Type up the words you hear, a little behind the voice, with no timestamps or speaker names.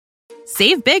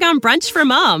Save big on brunch for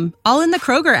mom, all in the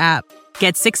Kroger app.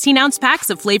 Get 16-ounce packs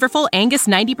of flavorful Angus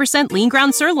 90% lean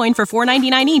ground sirloin for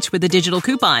 $4.99 each with a digital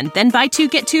coupon. Then buy 2,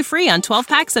 get 2 free on 12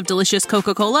 packs of delicious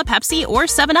Coca-Cola, Pepsi, or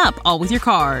 7-Up, all with your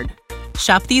card.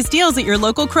 Shop these deals at your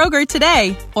local Kroger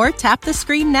today, or tap the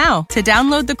screen now to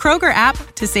download the Kroger app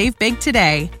to save big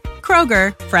today.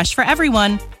 Kroger, fresh for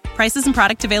everyone. Prices and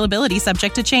product availability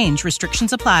subject to change.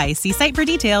 Restrictions apply. See site for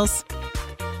details.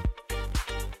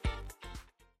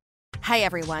 Hi,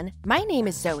 everyone. My name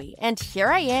is Zoe, and here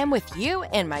I am with you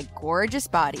in my gorgeous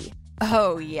body.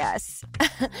 Oh, yes.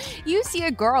 You see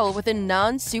a girl with a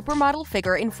non-supermodel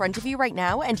figure in front of you right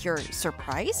now, and you're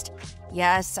surprised?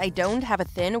 Yes, I don't have a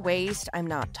thin waist. I'm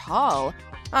not tall.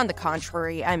 On the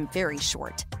contrary, I'm very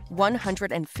short,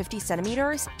 150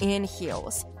 centimeters in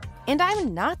heels. And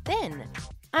I'm not thin.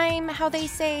 I'm, how they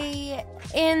say,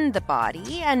 in the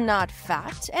body and not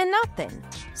fat and not thin.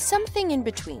 Something in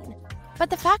between. But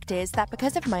the fact is that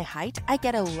because of my height, I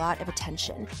get a lot of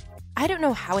attention. I don't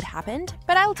know how it happened,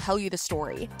 but I'll tell you the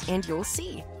story, and you'll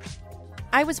see.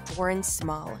 I was born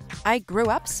small. I grew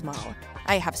up small.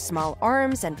 I have small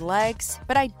arms and legs,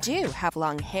 but I do have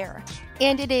long hair.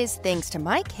 And it is, thanks to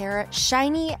my care,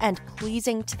 shiny and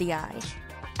pleasing to the eye.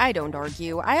 I don't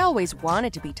argue. I always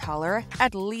wanted to be taller,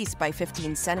 at least by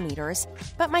 15 centimeters,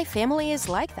 but my family is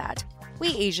like that. We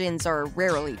Asians are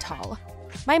rarely tall.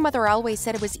 My mother always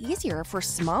said it was easier for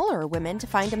smaller women to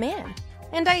find a man,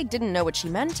 and I didn't know what she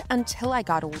meant until I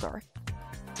got older.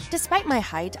 Despite my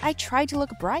height, I tried to look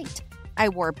bright. I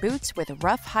wore boots with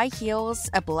rough high heels,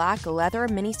 a black leather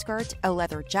miniskirt, a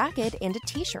leather jacket, and a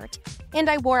t-shirt. And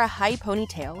I wore a high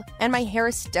ponytail, and my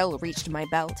hair still reached my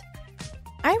belt.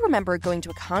 I remember going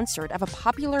to a concert of a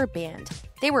popular band.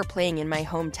 They were playing in my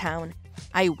hometown.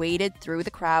 I waded through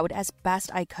the crowd as best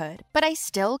I could, but I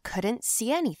still couldn't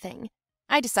see anything.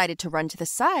 I decided to run to the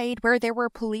side where there were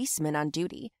policemen on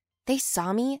duty. They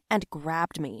saw me and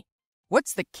grabbed me.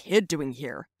 "What's the kid doing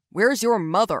here? Where's your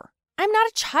mother?" "I'm not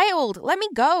a child. Let me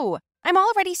go. I'm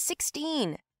already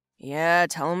 16. "Yeah,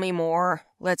 tell me more.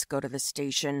 Let's go to the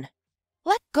station."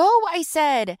 "Let go," I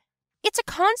said. "It's a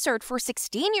concert for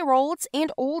 16-year-olds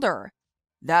and older."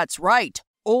 "That's right.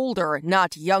 Older,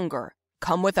 not younger.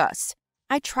 Come with us."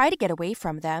 I tried to get away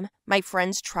from them. My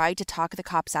friends tried to talk the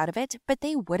cops out of it, but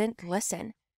they wouldn't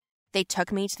listen. They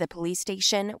took me to the police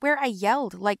station, where I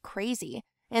yelled like crazy,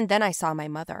 and then I saw my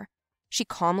mother. She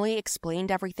calmly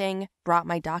explained everything, brought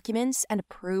my documents, and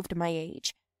proved my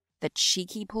age. The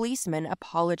cheeky policeman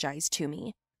apologized to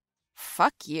me.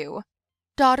 "Fuck you."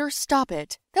 "Daughter, stop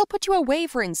it. They'll put you away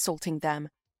for insulting them."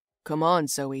 "Come on,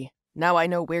 Zoe. Now I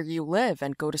know where you live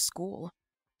and go to school."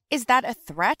 Is that a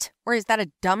threat, or is that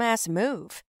a dumbass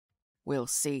move? "We'll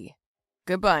see.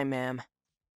 Goodbye, ma'am."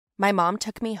 My mom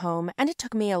took me home, and it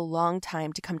took me a long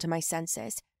time to come to my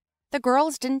senses. The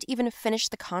girls didn't even finish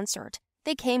the concert.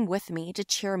 They came with me to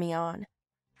cheer me on.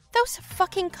 Those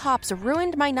fucking cops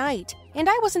ruined my night, and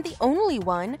I wasn't the only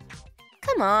one.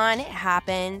 Come on, it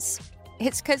happens.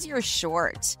 It's 'cause you're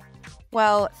short.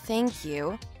 Well, thank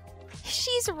you.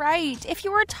 She's right. If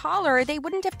you were taller, they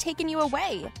wouldn't have taken you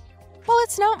away. Well,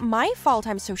 it's not my fault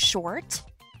I'm so short.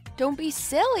 Don't be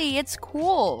silly. It's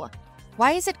cool.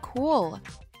 Why is it cool?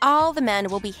 All the men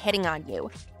will be hitting on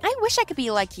you. I wish I could be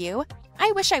like you.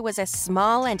 I wish I was as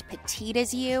small and petite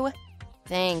as you.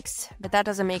 Thanks, but that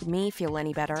doesn't make me feel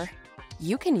any better.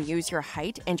 You can use your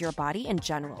height and your body in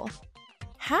general.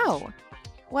 How?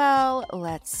 Well,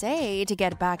 let's say to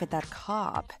get back at that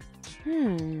cop.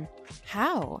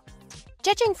 How?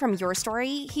 Judging from your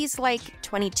story, he's like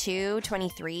 22,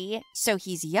 23, so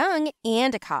he's young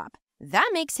and a cop. That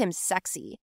makes him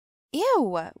sexy.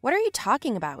 Ew, what are you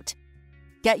talking about?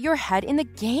 Get your head in the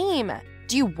game.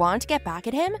 Do you want to get back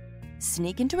at him?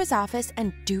 Sneak into his office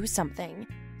and do something.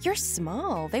 You're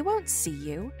small, they won't see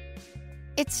you.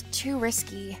 It's too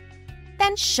risky.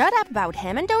 Then shut up about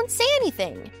him and don't say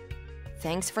anything.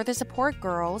 Thanks for the support,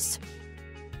 girls.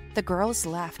 The girls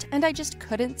left, and I just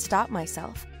couldn't stop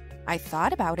myself. I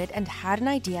thought about it and had an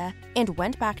idea and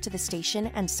went back to the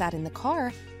station and sat in the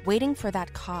car, waiting for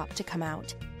that cop to come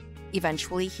out.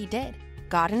 Eventually, he did,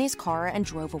 got in his car and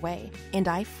drove away, and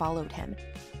I followed him.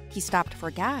 He stopped for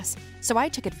gas, so I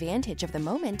took advantage of the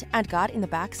moment and got in the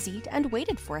back seat and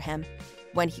waited for him.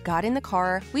 When he got in the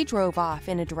car, we drove off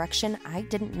in a direction I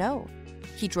didn't know.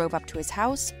 He drove up to his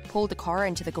house, pulled the car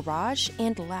into the garage,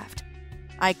 and left.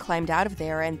 I climbed out of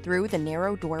there and through the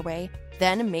narrow doorway,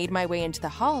 then made my way into the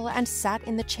hall and sat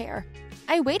in the chair.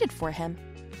 I waited for him.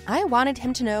 I wanted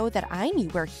him to know that I knew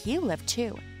where he lived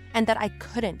too, and that I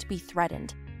couldn't be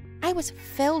threatened. I was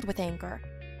filled with anger.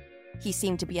 He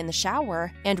seemed to be in the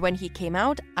shower, and when he came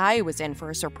out, I was in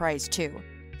for a surprise too.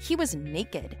 He was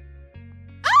naked.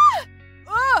 Ah!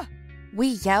 Ah! We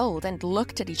yelled and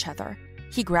looked at each other.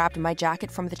 He grabbed my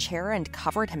jacket from the chair and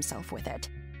covered himself with it.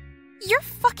 You're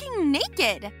fucking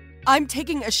naked! I'm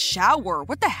taking a shower.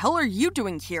 What the hell are you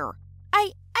doing here?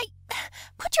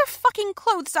 Put your fucking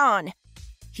clothes on!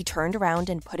 He turned around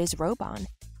and put his robe on.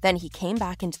 Then he came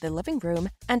back into the living room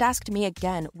and asked me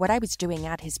again what I was doing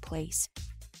at his place.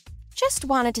 Just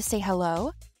wanted to say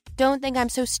hello. Don't think I'm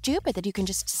so stupid that you can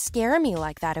just scare me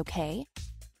like that, okay?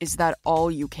 Is that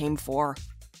all you came for?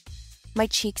 My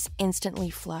cheeks instantly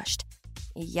flushed.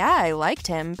 Yeah, I liked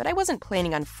him, but I wasn't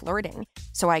planning on flirting,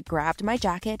 so I grabbed my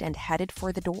jacket and headed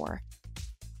for the door.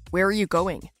 Where are you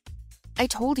going? I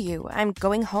told you, I'm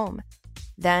going home.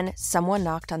 Then someone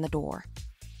knocked on the door.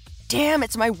 Damn,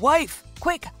 it's my wife!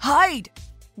 Quick, hide!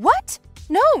 What?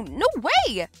 No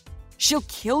way! She'll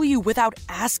kill you without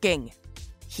asking.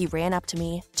 He ran up to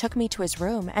me, took me to his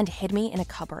room, and hid me in a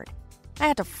cupboard. I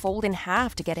had to fold in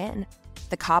half to get in.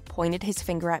 The cop pointed his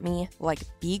finger at me, like,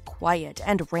 be quiet,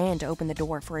 and ran to open the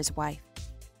door for his wife.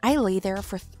 I lay there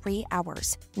for 3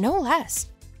 hours, no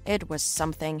less. It was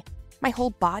something. My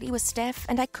whole body was stiff,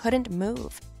 and I couldn't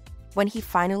move. When he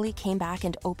finally came back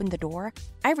and opened the door,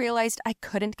 I realized I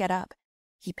couldn't get up.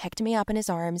 He picked me up in his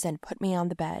arms and put me on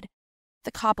the bed.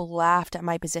 The cop laughed at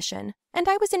my position, and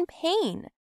I was in pain.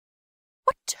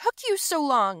 What took you so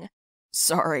long?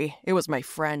 Sorry, it was my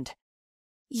friend.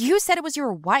 You said it was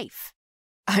your wife.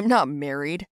 I'm not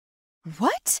married.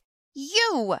 What?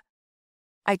 You!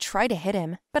 I tried to hit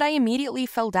him, but I immediately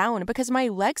fell down because my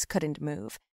legs couldn't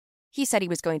move. He said he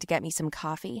was going to get me some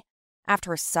coffee.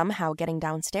 After somehow getting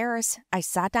downstairs, I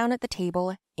sat down at the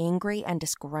table, angry and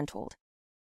disgruntled.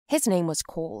 His name was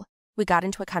Cole. We got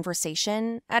into a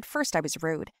conversation. At first I was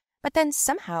rude, but then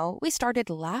somehow we started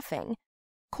laughing.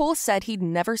 Cole said he'd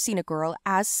never seen a girl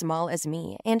as small as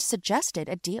me and suggested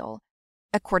a deal.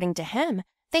 According to him,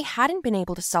 they hadn't been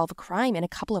able to solve a crime in a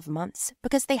couple of months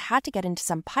because they had to get into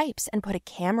some pipes and put a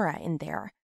camera in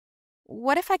there.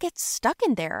 What if I get stuck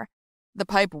in there? The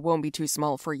pipe won't be too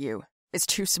small for you. It's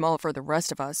too small for the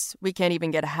rest of us. We can't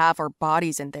even get half our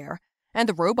bodies in there, and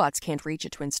the robots can't reach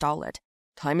it to install it.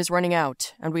 Time is running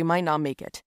out, and we might not make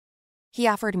it. He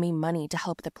offered me money to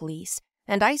help the police,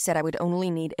 and I said I would only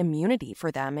need immunity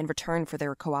for them in return for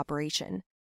their cooperation.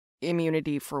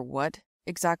 Immunity for what,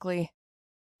 exactly?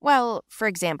 Well, for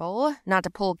example, not to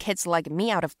pull kids like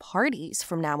me out of parties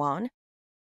from now on.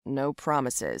 No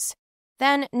promises.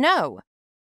 Then no.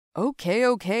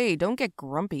 Okay, don't get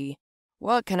grumpy.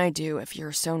 What can I do if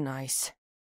you're so nice?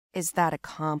 Is that a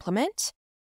compliment?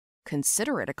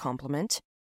 Consider it a compliment.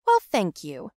 Well, thank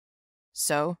you.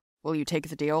 So, will you take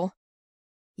the deal?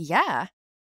 Yeah.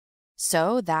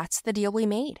 So that's the deal we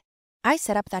made. I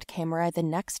set up that camera the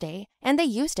next day, and they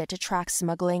used it to track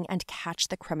smuggling and catch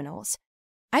the criminals.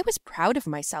 I was proud of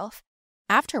myself.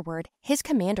 Afterward, his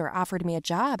commander offered me a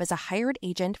job as a hired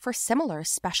agent for similar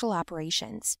special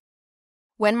operations.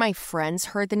 When my friends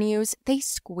heard the news, they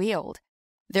squealed.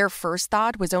 Their first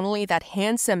thought was only that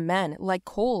handsome men like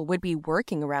Cole would be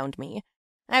working around me.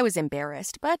 I was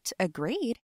embarrassed, but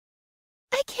agreed.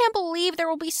 I can't believe there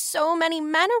will be so many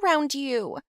men around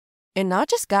you. And not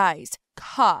just guys,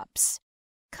 cops.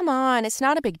 Come on, it's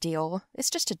not a big deal. It's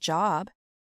just a job.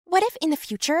 What if in the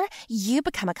future you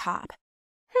become a cop?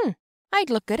 I'd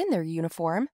look good in their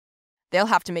uniform. They'll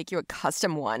have to make you a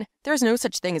custom one. There's no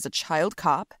such thing as a child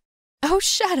cop. Oh,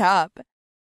 shut up.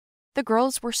 The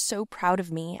girls were so proud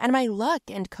of me and my luck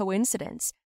and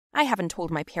coincidence. I haven't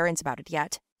told my parents about it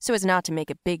yet, so as not to make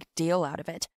a big deal out of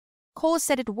it. Cole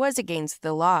said it was against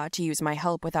the law to use my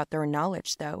help without their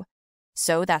knowledge, though.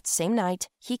 So that same night,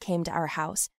 he came to our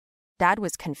house. Dad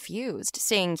was confused,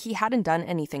 saying he hadn't done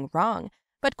anything wrong,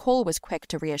 but Cole was quick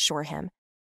to reassure him.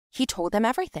 He told them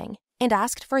everything and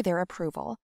asked for their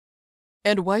approval.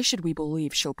 And why should we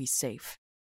believe she'll be safe?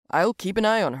 I'll keep an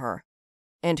eye on her.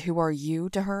 And who are you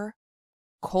to her?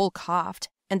 Cole coughed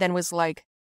and then was like,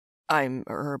 I'm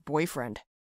her boyfriend.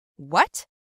 What?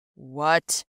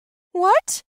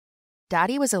 What?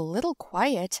 Daddy was a little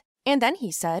quiet, and then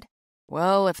he said,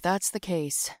 Well, if that's the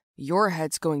case, your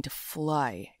head's going to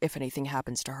fly if anything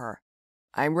happens to her.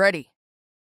 I'm ready.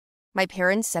 My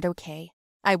parents said okay.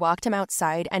 I walked him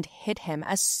outside and hit him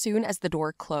as soon as the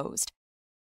door closed.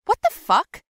 What the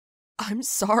fuck? I'm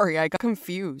sorry, I got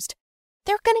confused.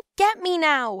 They're gonna get me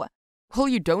now. Well,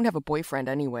 you don't have a boyfriend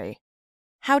anyway.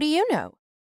 How do you know?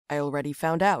 I already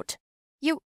found out.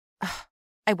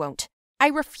 I won't. I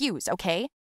refuse, okay?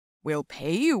 We'll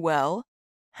pay you well.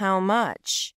 How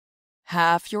much?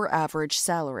 Half your average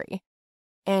salary.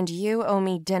 And you owe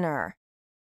me dinner.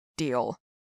 Deal.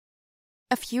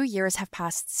 A few years have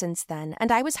passed since then,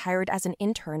 and I was hired as an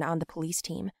intern on the police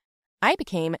team. I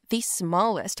became the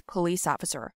smallest police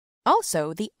officer,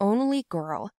 also the only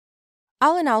girl.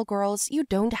 All in all, girls, you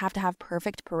don't have to have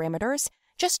perfect parameters.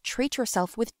 Just treat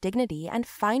yourself with dignity and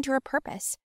find your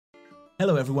purpose.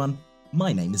 Hello everyone,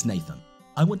 my name is Nathan.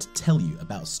 I want to tell you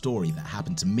about a story that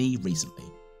happened to me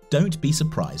recently. Don't be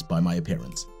surprised by my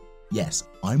appearance. Yes,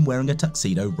 I'm wearing a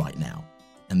tuxedo right now,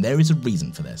 and there is a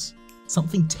reason for this.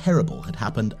 Something terrible had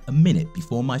happened a minute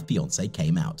before my fiancé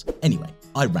came out. Anyway,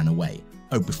 I ran away.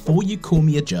 Oh, before you call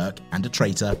me a jerk and a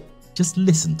traitor, just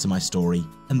listen to my story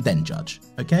and then judge,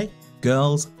 okay?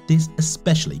 Girls, this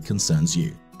especially concerns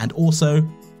you. And also,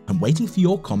 I'm waiting for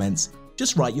your comments.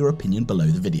 Just write your opinion below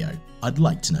the video. I'd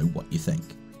like to know what you think.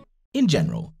 In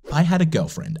general, I had a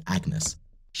girlfriend, Agnes.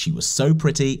 She was so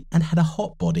pretty and had a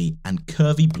hot body and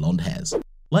curvy blonde hairs.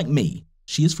 Like me,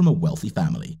 she is from a wealthy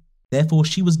family. Therefore,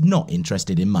 she was not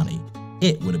interested in money.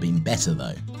 It would have been better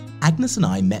though. Agnes and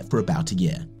I met for about a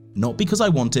year. Not because I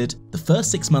wanted. The first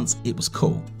 6 months it was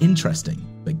cool, interesting,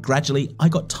 but gradually I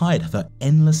got tired of her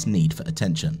endless need for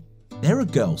attention. There are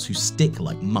girls who stick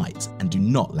like mites and do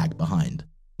not lag behind.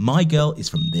 My girl is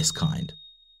from this kind.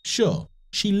 Sure,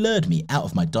 she lured me out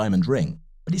of my diamond ring,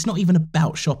 but it's not even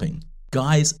about shopping.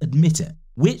 Guys, admit it.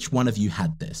 Which one of you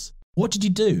had this? What did you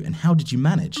do and how did you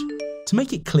manage? To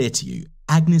make it clear to you,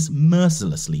 Agnes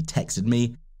mercilessly texted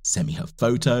me, sent me her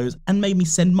photos, and made me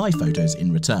send my photos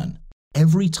in return.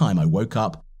 Every time I woke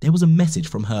up, there was a message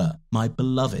from her, my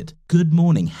beloved. Good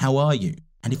morning, how are you?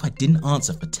 And if I didn't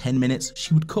answer for 10 minutes,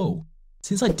 she would call.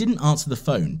 Since I didn't answer the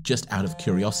phone just out of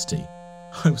curiosity,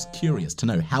 I was curious to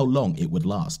know how long it would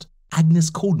last. Agnes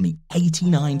called me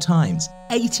 89 times.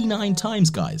 89 times,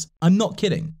 guys. I'm not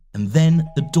kidding. And then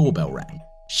the doorbell rang.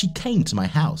 She came to my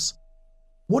house.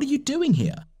 What are you doing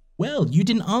here? Well, you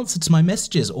didn't answer to my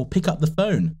messages or pick up the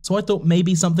phone, so I thought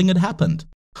maybe something had happened.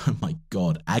 Oh my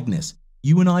God, Agnes,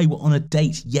 you and I were on a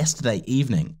date yesterday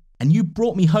evening, and you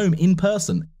brought me home in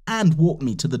person and walked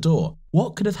me to the door.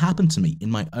 What could have happened to me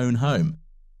in my own home?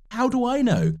 How do I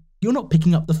know? You're not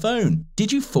picking up the phone.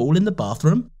 Did you fall in the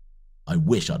bathroom? I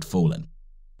wish I'd fallen.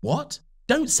 What?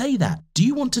 Don't say that. Do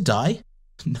you want to die?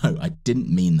 No, I didn't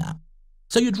mean that.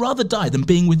 So you'd rather die than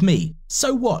being with me?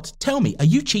 So what? Tell me, are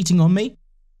you cheating on me?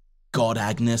 God,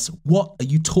 Agnes, what are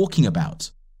you talking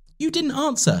about? You didn't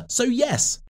answer, so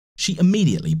yes. She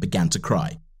immediately began to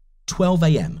cry. 12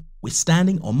 a.m. We're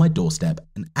standing on my doorstep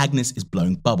and Agnes is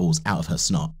blowing bubbles out of her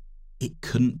snot. It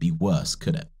couldn't be worse,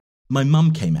 could it? My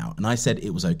mum came out and I said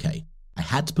it was okay. I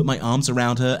had to put my arms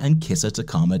around her and kiss her to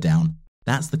calm her down.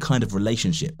 That's the kind of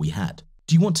relationship we had.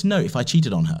 Do you want to know if I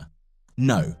cheated on her?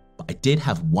 No, but I did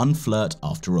have one flirt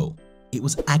after all. It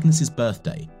was Agnes's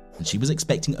birthday and she was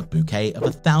expecting a bouquet of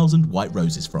 1,000 white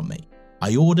roses from me.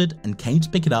 I ordered and came to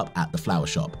pick it up at the flower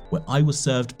shop where I was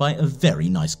served by a very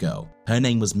nice girl. Her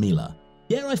name was Mila.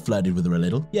 Yeah, I flirted with her a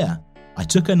little, yeah. I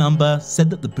took her number, said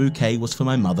that the bouquet was for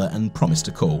my mother and promised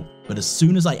to call. But as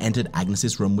soon as I entered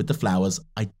Agnes's room with the flowers,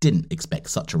 I didn't expect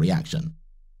such a reaction.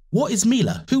 What is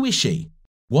Mila? Who is she?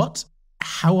 What?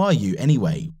 How are you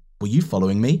anyway? Were you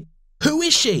following me? Who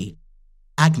is she?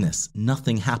 Agnes,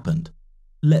 nothing happened.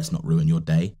 Let's not ruin your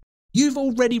day. You've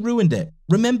already ruined it.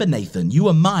 Remember, Nathan, you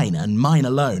are mine and mine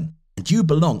alone. And you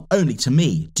belong only to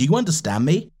me. Do you understand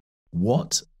me?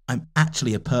 What? I'm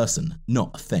actually a person,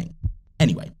 not a thing.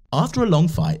 Anyway, after a long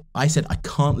fight, I said I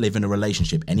can't live in a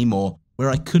relationship anymore where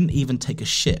I couldn't even take a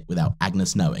shit without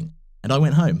Agnes knowing. And I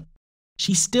went home.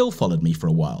 She still followed me for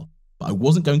a while, but I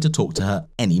wasn't going to talk to her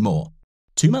anymore.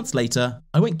 2 months later,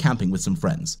 I went camping with some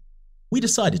friends. We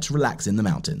decided to relax in the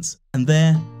mountains. And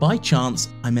there, by chance,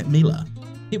 I met Mila.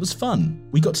 It was fun.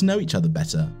 We got to know each other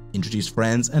better, introduced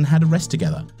friends, and had a rest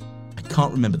together. I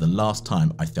can't remember the last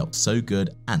time I felt so good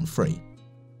and free.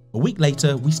 A week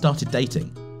later, we started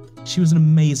dating. She was an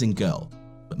amazing girl,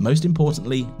 but most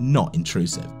importantly, not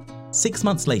intrusive. 6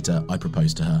 months later, I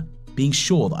proposed to her, being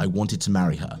sure that I wanted to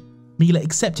marry her. Mila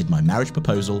accepted my marriage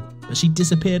proposal, but she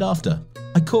disappeared after.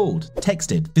 I called,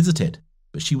 texted, visited,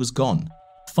 but she was gone.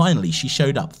 Finally, she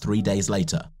showed up 3 days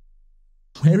later.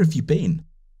 Where have you been?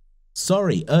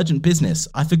 Sorry, urgent business.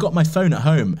 I forgot my phone at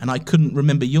home and I couldn't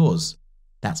remember yours.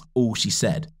 That's all she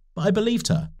said, but I believed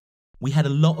her. We had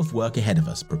a lot of work ahead of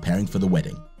us preparing for the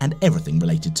wedding and everything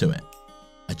related to it.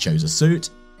 I chose a suit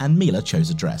and Mila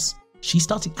chose a dress. She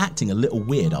started acting a little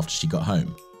weird after she got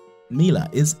home. Mila,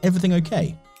 is everything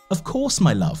okay? Of course,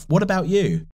 my love. What about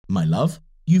you? My love?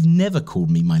 You've never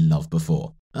called me my love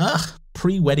before. Ugh,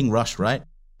 pre-wedding rush, right?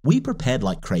 We prepared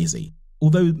like crazy,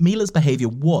 although Mila's behavior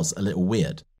was a little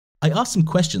weird. I asked some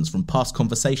questions from past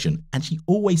conversation and she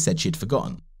always said she'd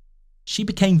forgotten. She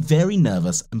became very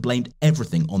nervous and blamed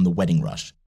everything on the wedding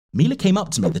rush. Mila came up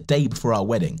to me the day before our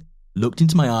wedding, looked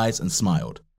into my eyes and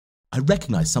smiled. I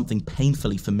recognized something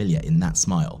painfully familiar in that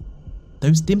smile.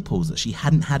 Those dimples that she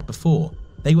hadn't had before,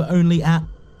 they were only at...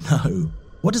 No,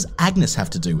 what does Agnes have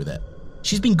to do with it?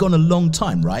 She's been gone a long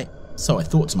time, right? So I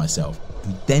thought to myself,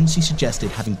 and then she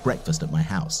suggested having breakfast at my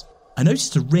house. I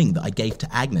noticed a ring that I gave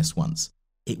to Agnes once.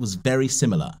 It was very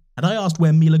similar, and I asked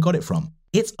where Mila got it from.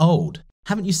 It's old.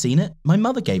 Haven't you seen it? My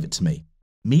mother gave it to me.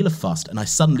 Mila fussed, and I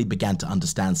suddenly began to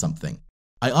understand something.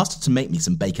 I asked her to make me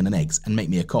some bacon and eggs and make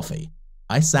me a coffee.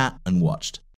 I sat and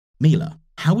watched. Mila,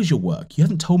 how was your work? You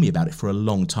haven't told me about it for a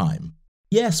long time.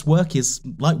 Yes, work is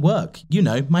like work. You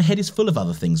know, my head is full of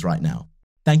other things right now.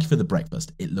 Thank you for the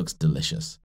breakfast. It looks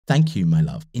delicious. Thank you, my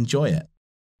love. Enjoy it.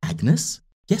 Agnes?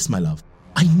 Yes, my love.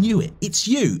 I knew it. It's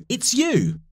you. It's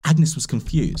you. Agnes was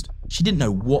confused. She didn't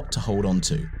know what to hold on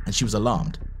to, and she was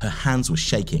alarmed. Her hands were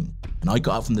shaking, and I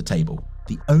got up from the table.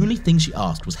 The only thing she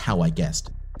asked was how I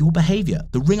guessed. Your behaviour,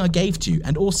 the ring I gave to you,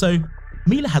 and also,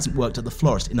 Mila hasn't worked at the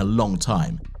florist in a long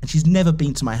time, and she's never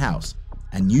been to my house.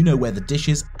 And you know where the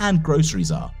dishes and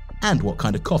groceries are, and what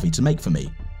kind of coffee to make for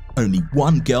me. Only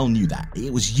one girl knew that.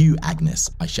 It was you, Agnes,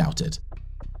 I shouted.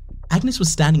 Agnes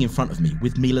was standing in front of me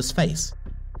with Mila's face.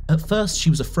 At first, she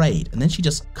was afraid, and then she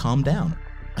just calmed down.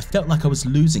 I felt like I was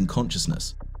losing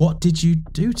consciousness. What did you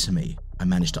do to me? I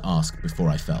managed to ask before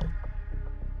I fell.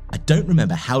 I don't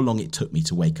remember how long it took me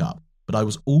to wake up, but I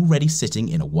was already sitting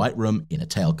in a white room in a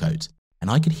tailcoat, and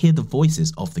I could hear the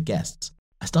voices of the guests.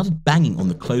 I started banging on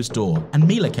the closed door, and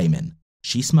Mila came in.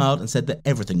 She smiled and said that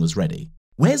everything was ready.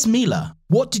 Where's Mila?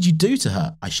 What did you do to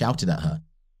her? I shouted at her,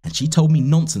 and she told me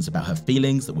nonsense about her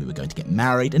feelings, that we were going to get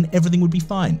married and everything would be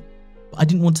fine. But I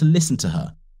didn't want to listen to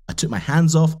her. I took my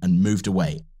hands off and moved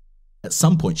away. At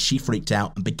some point, she freaked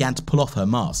out and began to pull off her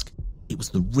mask. It was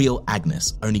the real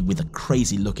Agnes, only with a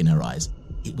crazy look in her eyes.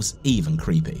 It was even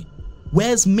creepy.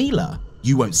 Where's Mila?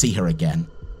 You won't see her again.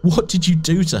 What did you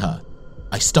do to her?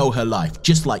 I stole her life,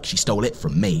 just like she stole it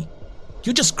from me.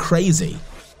 You're just crazy.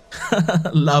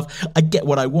 Love, I get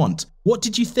what I want. What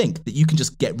did you think, that you can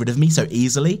just get rid of me so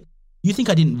easily? You think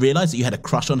I didn't realize that you had a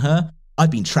crush on her?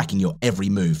 I've been tracking your every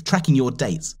move, tracking your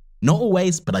dates. Not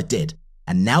always, but I did.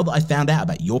 And now that I found out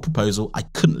about your proposal, I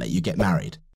couldn't let you get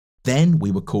married. Then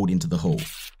we were called into the hall.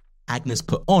 Agnes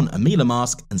put on a Mila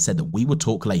mask and said that we would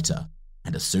talk later.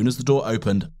 And as soon as the door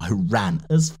opened, I ran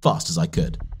as fast as I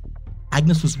could.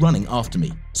 Agnes was running after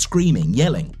me, screaming,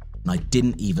 yelling, and I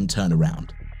didn't even turn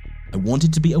around. I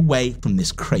wanted to be away from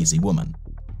this crazy woman.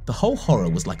 The whole horror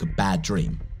was like a bad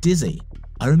dream, dizzy.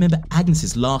 I remember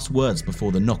Agnes's last words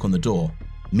before the knock on the door.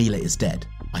 Mila is dead.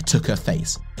 I took her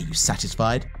face. Are you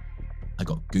satisfied? I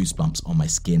got goosebumps on my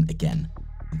skin again,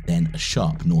 and then a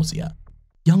sharp nausea.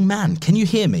 Young man, can you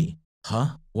hear me?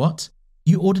 Huh? What?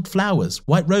 You ordered flowers,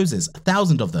 white roses,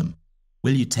 1,000 of them.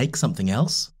 Will you take something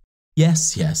else?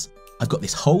 Yes. I've got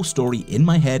this whole story in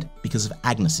my head because of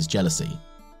Agnes's jealousy.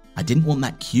 I didn't want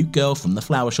that cute girl from the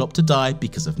flower shop to die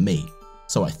because of me,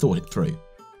 so I thought it through.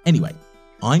 Anyway,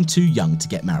 I'm too young to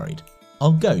get married.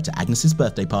 I'll go to Agnes's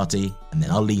birthday party and then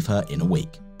I'll leave her in a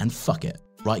week. And fuck it.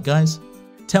 Right, guys?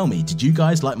 Tell me, did you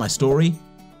guys like my story?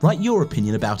 Write your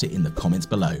opinion about it in the comments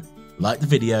below. Like the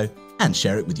video and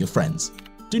share it with your friends.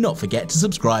 Do not forget to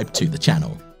subscribe to the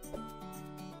channel.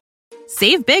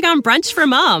 Save big on brunch for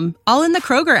mom, all in the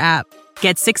Kroger app.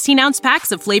 Get 16-ounce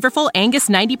packs of flavorful Angus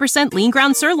 90% lean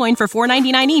ground sirloin for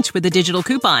 $4.99 each with a digital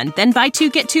coupon. Then buy 2,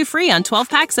 get 2 free on 12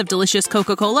 packs of delicious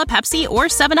Coca-Cola, Pepsi, or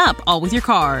 7-Up, all with your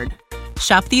card.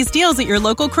 Shop these deals at your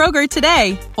local Kroger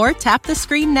today, or tap the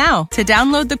screen now to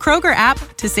download the Kroger app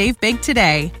to save big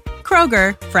today.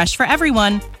 Kroger, fresh for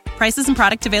everyone. Prices and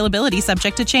product availability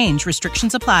subject to change.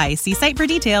 Restrictions apply. See site for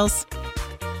details.